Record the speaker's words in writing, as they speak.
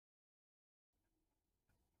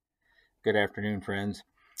Good afternoon, friends.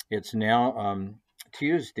 It's now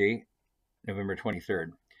Tuesday, November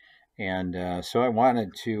 23rd. And so I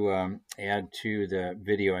wanted to add to the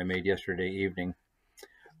video I made yesterday evening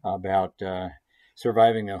about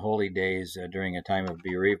surviving the holy days during a time of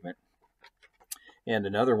bereavement. And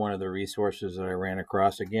another one of the resources that I ran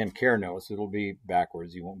across, again, care notes. It'll be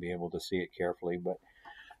backwards. You won't be able to see it carefully, but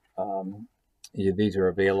um, these are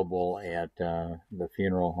available at the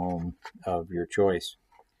funeral home of your choice.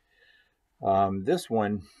 This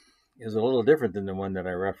one is a little different than the one that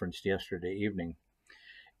I referenced yesterday evening.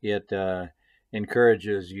 It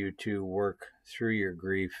encourages you to work through your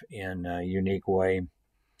grief in a unique way.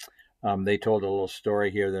 They told a little story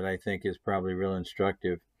here that I think is probably real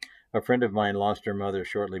instructive. A friend of mine lost her mother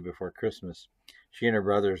shortly before Christmas. She and her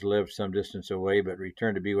brothers lived some distance away, but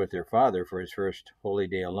returned to be with their father for his first holy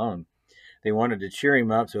day alone. They wanted to cheer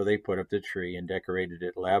him up, so they put up the tree and decorated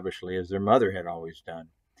it lavishly, as their mother had always done.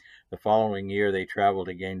 The following year, they traveled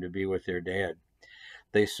again to be with their dad.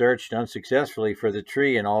 They searched unsuccessfully for the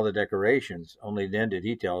tree and all the decorations. Only then did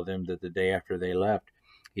he tell them that the day after they left,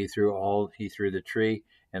 he threw the tree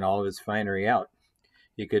and all of its finery out.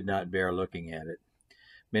 He could not bear looking at it.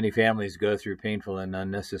 Many families go through painful and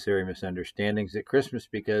unnecessary misunderstandings at Christmas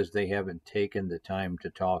because they haven't taken the time to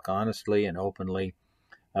talk honestly and openly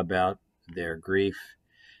about their grief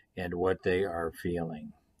and what they are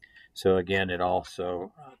feeling. So again, it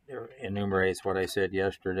also enumerates what I said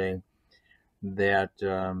yesterday, that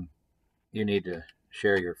you need to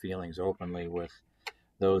share your feelings openly with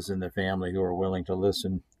those in the family who are willing to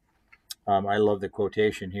listen. I love the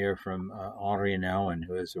quotation here from Henri Nouwen,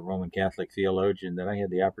 who is a Roman Catholic theologian that I had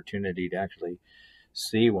the opportunity to actually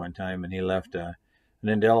see one time, and he left an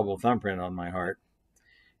indelible thumbprint on my heart.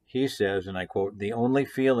 He says, and I quote, "The only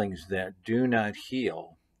feelings that do not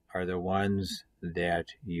heal are the ones that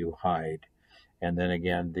you hide." And then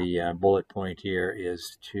again, the bullet point here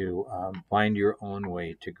is to find your own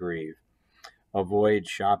way to grieve. Avoid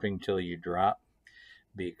shopping till you drop,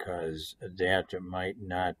 because that might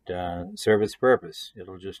not serve its purpose.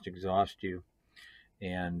 It'll just exhaust you.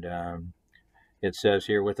 And it says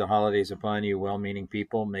here, with the holidays upon you, well-meaning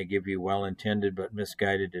people may give you well-intended but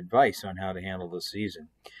misguided advice on how to handle the season.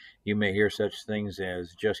 You may hear such things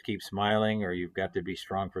as just keep smiling, or you've got to be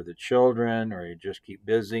strong for the children, or you just keep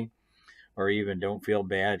busy, or even don't feel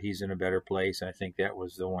bad, he's in a better place. I think that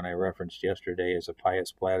was the one I referenced yesterday as a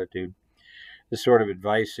pious platitude. This sort of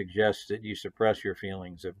advice suggests that you suppress your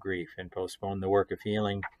feelings of grief and postpone the work of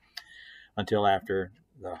healing until after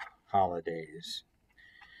the holidays.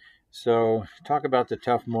 So, talk about the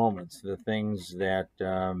tough moments, the things that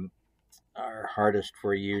are hardest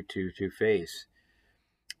for you to face.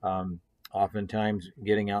 Oftentimes,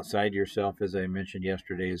 getting outside yourself, as I mentioned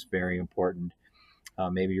yesterday, is very important.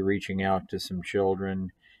 Maybe reaching out to some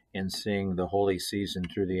children and seeing the holy season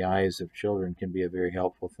through the eyes of children can be a very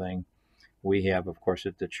helpful thing. We have, of course,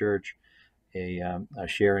 at the church, a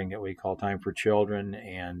sharing that we call Time for Children,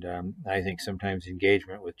 and I think sometimes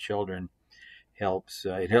engagement with children helps.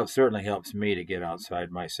 Certainly helps me to get outside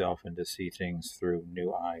myself and to see things through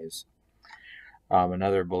new eyes.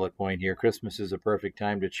 Another bullet point here: Christmas is a perfect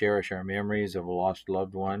time to cherish our memories of a lost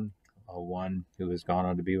loved one, a one who has gone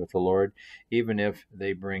on to be with the Lord, even if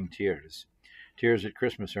they bring tears. Tears at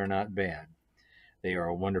Christmas are not bad. They are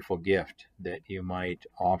a wonderful gift that you might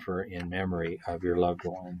offer in memory of your loved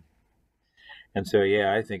one. And so,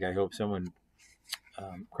 yeah, I hope someone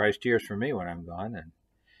cries tears for me when I'm gone.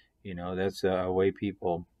 And, that's a way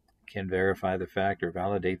people can verify the fact or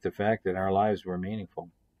validate the fact that our lives were meaningful.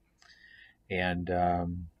 And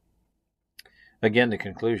again, the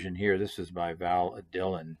conclusion here, this is by Val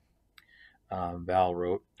Dillon. Val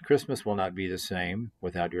wrote, "Christmas will not be the same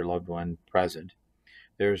without your loved one present.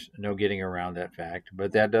 There's no getting around that fact,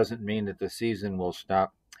 but that doesn't mean that the season will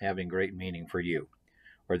stop having great meaning for you,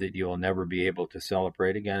 or that you will never be able to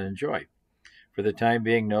celebrate again and enjoy. For the time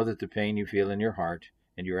being, know that the pain you feel in your heart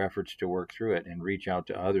and your efforts to work through it and reach out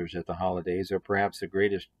to others at the holidays are perhaps the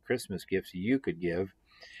greatest Christmas gifts you could give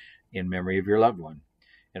in memory of your loved one.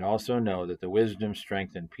 And also know that the wisdom,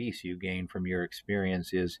 strength, and peace you gain from your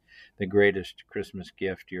experience is the greatest Christmas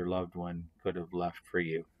gift your loved one could have left for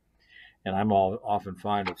you." And I'm often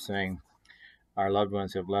fond of saying our loved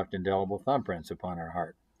ones have left indelible thumbprints upon our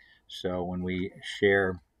heart. So when we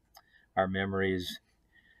share our memories,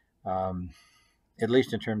 at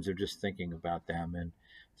least in terms of just thinking about them and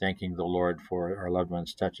thanking the Lord for our loved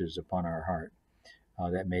ones' touches upon our heart,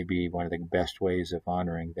 that may be one of the best ways of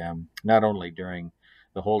honoring them, not only during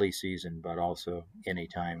the holy season, but also any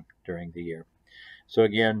time during the year. So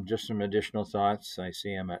again, just some additional thoughts. I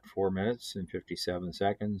see I'm at 4 minutes and 57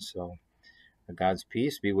 seconds. So God's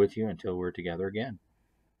peace be with you until we're together again.